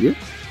pulling? Yeah.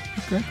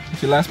 Okay.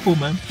 It's your last pull,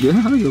 man. Yeah,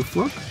 I don't give a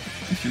fuck.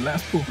 It's your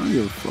last pull. I don't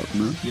give a fuck,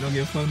 man. You don't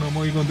give a fuck no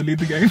more? You gonna delete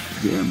the game?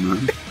 Yeah,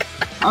 man.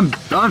 I'm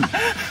done.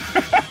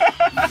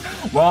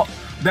 Well,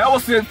 that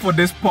was it for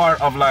this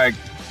part of like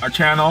our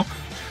channel.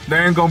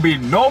 There ain't gonna be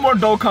no more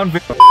Dokkan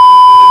videos.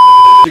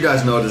 You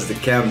guys noticed the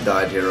cam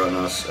died here on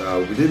us.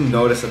 We didn't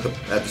notice at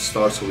the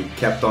start, so we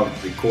kept on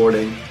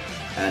recording,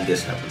 and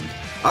this happened.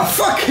 I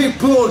fucking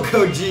pulled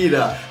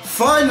Gogeta!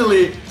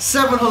 Finally,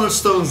 700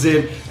 stones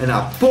in, and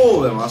I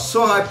pulled him. I was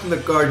so hyped in the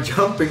car,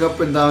 jumping up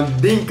and down.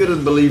 Dean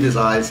couldn't believe his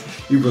eyes.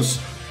 He was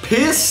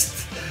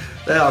pissed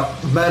that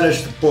I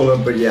managed to pull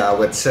him, but yeah, I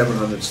went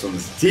 700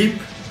 stones deep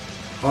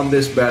on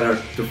this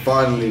banner to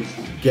finally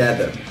get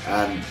him.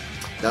 And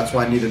that's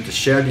why I needed to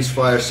share these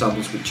fire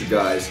summons with you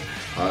guys.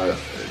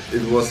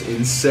 It was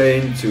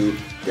insane to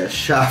get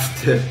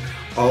shafted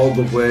all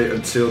the way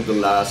until the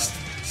last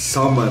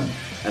summon.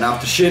 And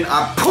after Shin,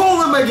 I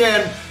pull him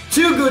again.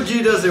 2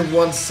 Gogetas in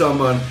 1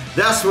 summon.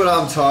 That's what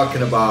I'm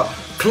talking about.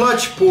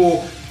 Clutch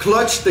pull,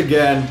 clutched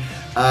again.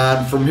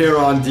 And from here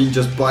on, Dean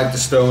just biked the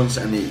stones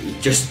and he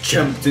just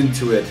jumped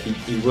into it.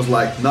 He was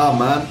like, nah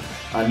man,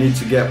 I need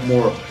to get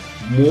more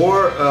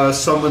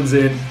summons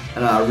in,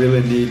 and I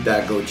really need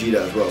that Gogeta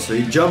as well. So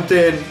he jumped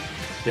in.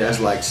 He has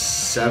like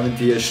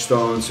 70-ish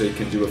stones, so he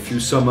can do a few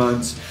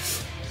summons.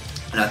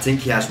 And I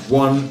think he has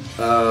 1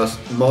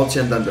 multi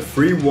and then the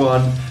free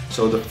one.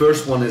 So the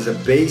first one is a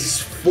base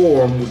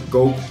form with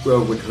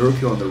with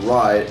Hercule on the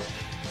right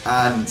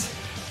and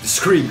the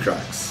screen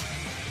cracks.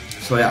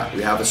 So yeah,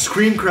 we have a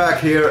screen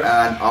crack here,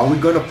 and are we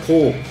gonna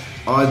pull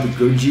either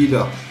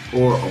Gogeta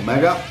or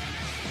Omega?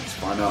 Let's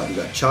find out. You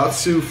got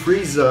Chatsu,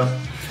 Frieza,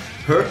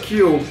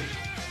 Hercule,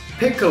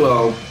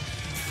 Piccolo,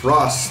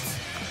 Frost,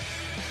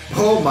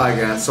 Bulma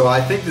again. So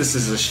I think this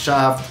is a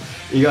Shaft.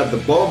 You got the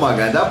Bulma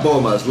guy. That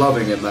Bulma is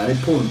loving it, man.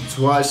 He pulled him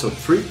twice, so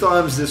 3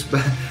 times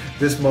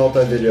this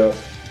multi-video.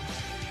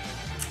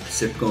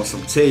 Sipping on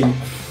some tea,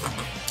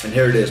 and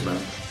here it is, man.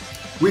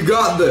 We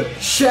got the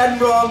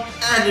Shenron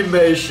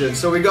animation.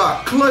 So we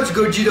got Clutch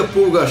Gogeta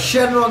pull, we got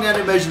Shenron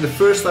animation, the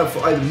first time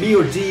for either me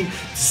or Dean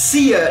to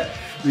see it.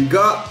 We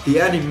got the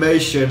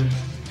animation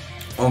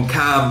on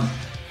cam.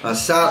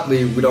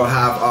 Sadly, we don't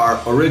have our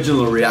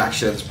original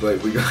reactions,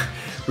 but we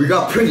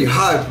got pretty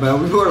hyped,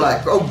 man. We were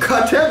like, oh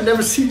goddamn,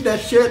 never seen that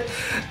shit.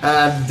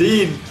 And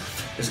Dean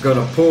is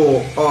gonna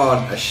pull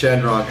on a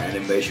Shenron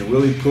animation.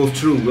 Will he pull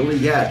through? Will he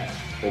get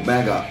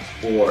Omega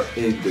or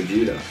in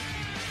Gogeta?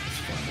 Let's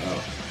find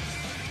out.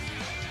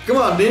 Come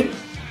on, Dean.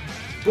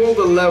 Pull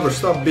the lever,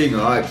 stop being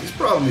hyped. He's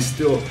probably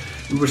still,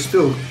 we were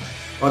still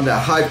on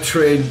that hype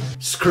train,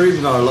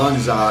 screaming our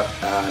lungs out.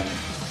 And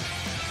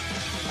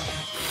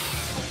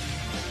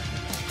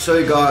so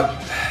you got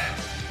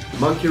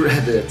Monkey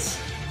Reddits,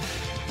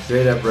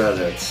 Straight Up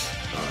Reddits.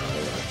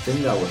 I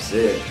think that was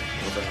it.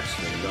 It was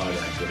actually not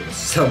that good of a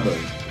summon,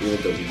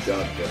 even though we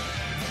got the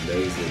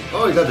amazing.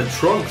 Oh, you got the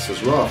Trunks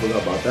as well, I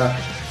forgot about that.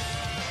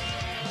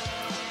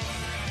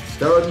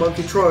 Steroid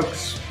Monkey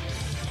Trunks.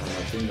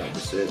 I think that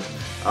was it.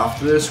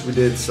 After this, we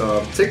did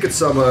some ticket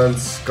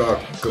summons,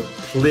 got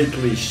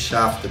completely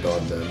shafted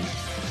on them.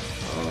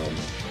 I'm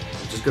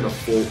just gonna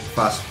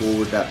fast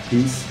forward that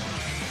piece.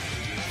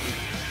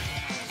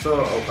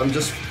 So I'm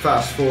just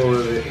fast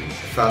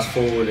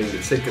forwarding the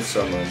ticket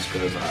summons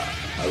because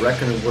I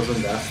reckon it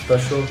wasn't that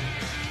special.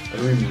 I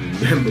don't even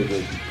remember what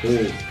we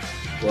pulled,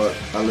 but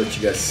I'll let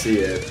you guys see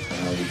it.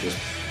 We just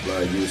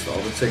used all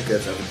the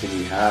tickets, everything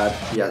he had.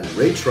 He had the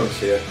Ray Trunks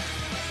here.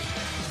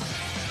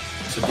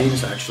 So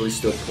Dean's actually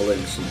still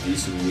pulling some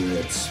decent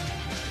units.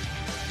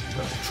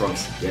 Got the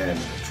Trunks again.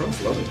 The Trunks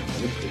loving him.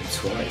 He pulled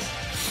twice.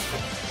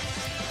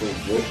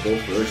 Pulled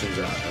both versions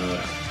out.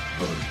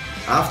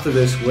 After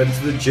this, went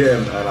to the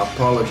gym, and I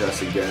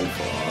apologize again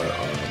for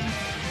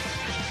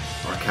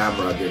our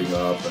camera getting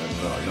up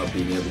and not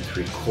being able to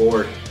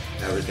record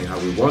everything how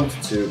we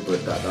wanted to.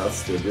 But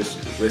that's the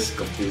risk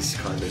of these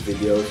kind of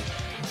videos.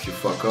 If you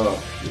fuck up,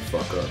 you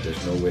fuck up.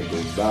 There's no way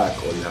going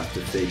back, or you have to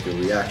fake the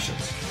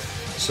reactions.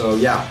 So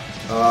yeah.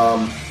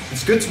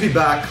 It's good to be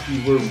back.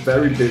 We were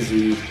very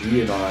busy,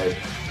 he and I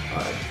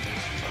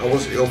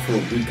was ill for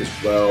a week as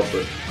well,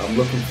 but I'm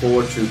looking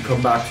forward to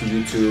come back to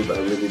YouTube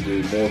and really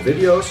do more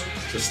videos,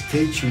 so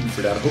stay tuned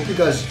for that. I hope you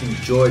guys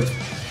enjoyed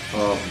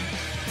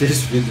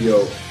this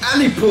video.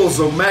 And he pulls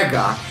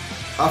Omega.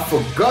 I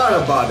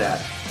forgot about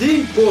that.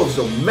 Dean pulls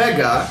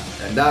Omega,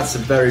 and that's a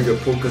very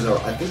good pull because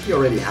I think he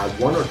already had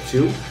 1 or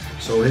 2,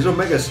 so his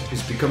Omega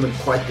is becoming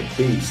quite the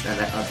beast, and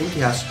I think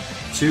he has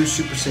 2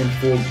 Super Saiyan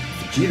 4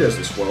 Vegetas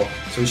as well.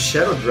 So his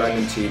Shadow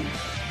Dragon team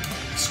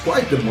is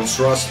quite the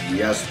monstrosity. He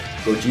has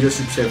Gogeta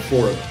Super Saiyan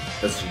 4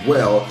 as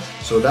well.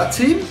 So that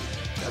team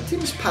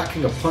is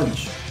packing a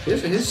punch.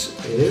 His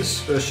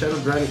Shadow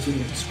Dragon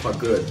team is quite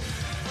good.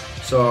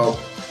 So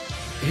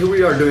here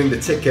we are doing the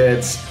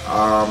tickets,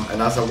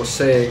 and as I was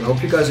saying,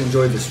 hope you guys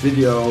enjoyed this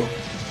video.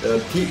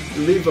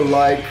 Leave a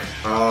like.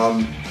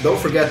 Don't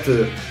forget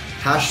to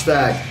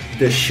hashtag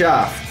the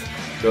Shaft,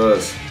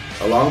 because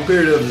a long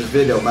period of this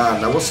video,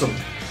 man, that was some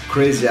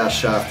crazy ass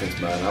shaftings,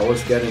 man. I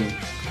was getting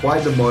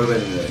quite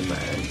demotivated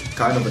and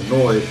kind of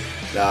annoyed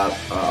that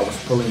I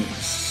was pulling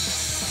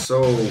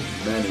so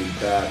many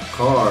bad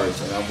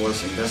cards and I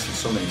was investing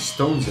so many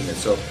stones in it.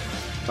 So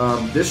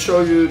this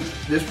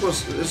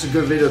is a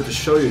good video to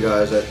show you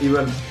guys that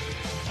even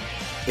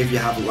if you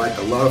have like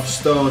a lot of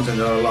stones, and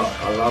there are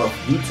a lot of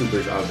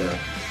YouTubers out there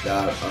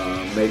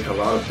that make a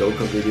lot of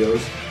Dokkan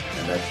videos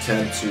and that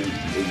tend to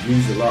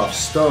use a lot of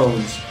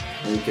stones,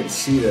 and you can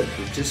see that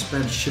they just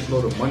spend a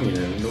shitload of money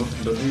and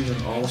don't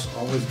even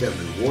always get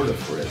rewarded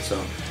for it.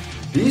 So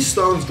these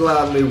stones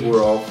gladly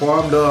were all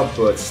farmed up,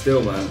 but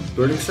still, man,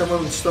 burning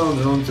 700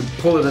 stones in order to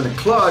pull it in a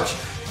clutch.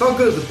 Felt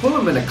good to pull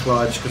him in a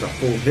clutch because I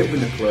pulled him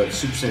in a clutch.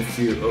 Super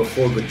Saiyan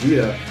 4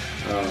 Gogeta,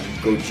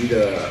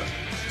 Gogeta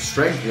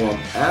Strength 1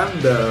 and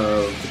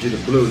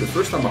Vegeta Blue. The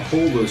first time I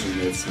pulled those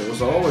units, it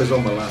was always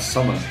on my last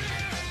summon.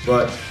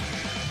 But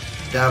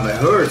damn, it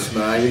hurts,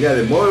 man. You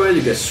get motivated,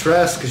 you get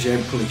stressed because you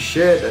ain't pulling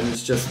shit, and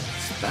it's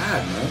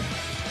bad, man.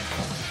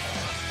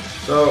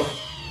 So,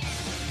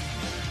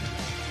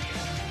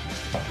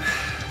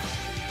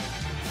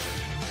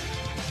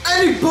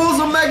 and he pulls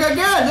Omega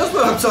again. That's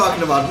what I'm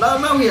talking about.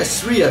 Now he has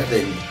 3, I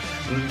think.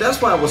 And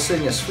that's why I was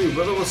saying he has 3.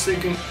 But I was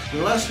thinking, in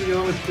the last video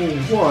he only pulled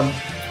 1.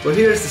 But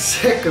here's the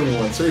second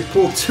one. So he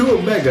pulled 2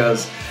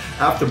 Omegas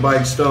after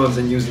buying stones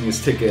and using his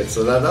ticket.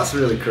 So that's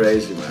really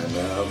crazy, man.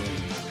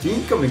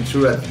 Dean coming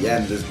through at the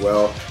end as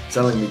well,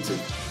 telling me to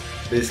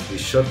basically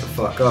shut the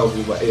fuck up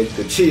with my 8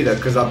 Gogeta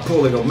because I'm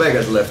pulling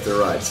Omegas left and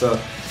right. So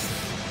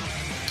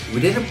we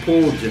didn't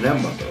pull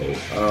Janemba though.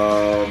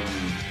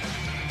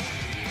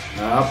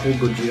 I pulled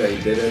Gogeta,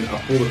 he didn't. I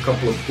pulled a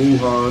couple of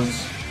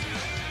Buhans.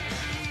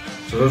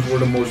 So those were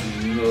the most,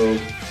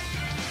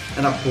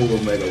 and I pulled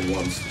Omega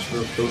once.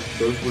 So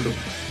those were the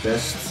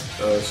best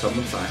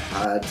summons I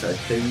had, I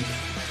think.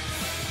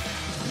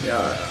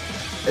 Yeah.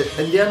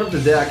 At the end of the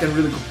day, I can't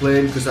really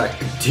complain because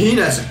Dean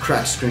has a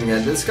cracked screen,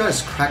 and this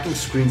guy's cracking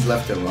screens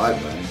left and right,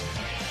 man.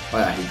 Oh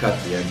yeah, he cut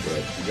the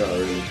Android. He got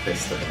really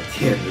pissed about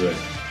the Android.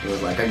 He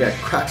was like, I got a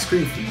cracked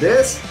screen for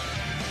this?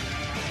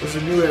 There's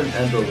a new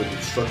Android with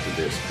instructor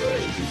disc, but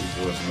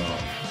he was not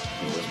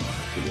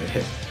happy with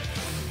it.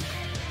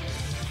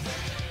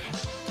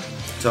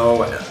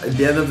 So at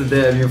the end of the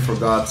day, I even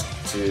forgot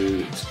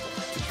to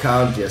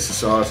count the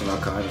SSRs and all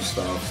kind of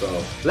stuff.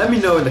 So let me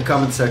know in the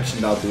comment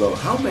section down below,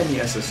 how many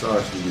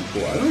SSRs did you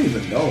pull? I don't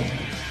even know,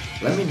 man.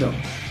 Let me know.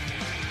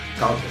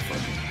 Count it for me.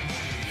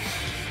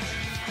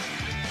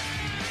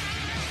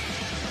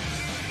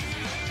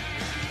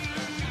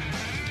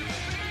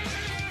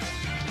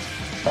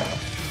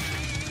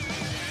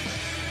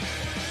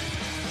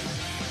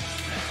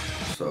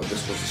 So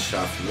this was a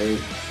shot for me.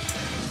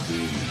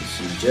 The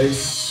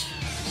CJs.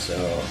 So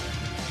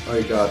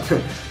you got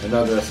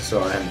another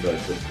SSR Android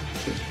with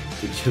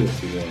the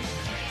agility one.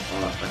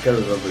 I can't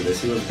remember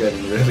this. He was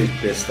getting really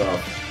pissed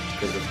off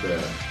because of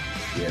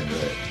the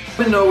Android.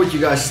 Let me know what you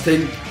guys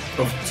think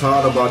of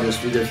thought about this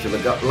video. If you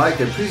liked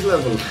it, please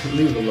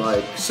leave a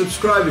like.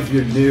 Subscribe if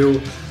you're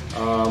new.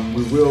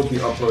 We will be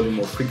uploading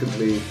more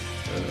frequently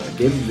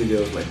gaming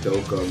videos like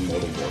Dokkan,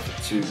 Modern Warfare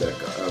 2,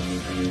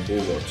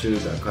 World War 2,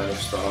 that kind of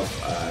stuff,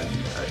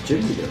 and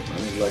gym videos,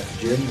 man. We like the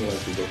gym, we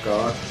like to work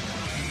out.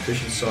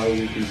 Nutrition side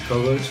will be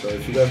covered, so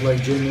if you guys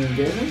like gym and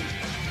gaming,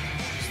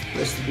 it's the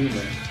place to be,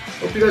 man.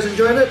 Hope you guys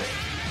enjoyed it.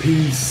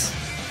 Peace.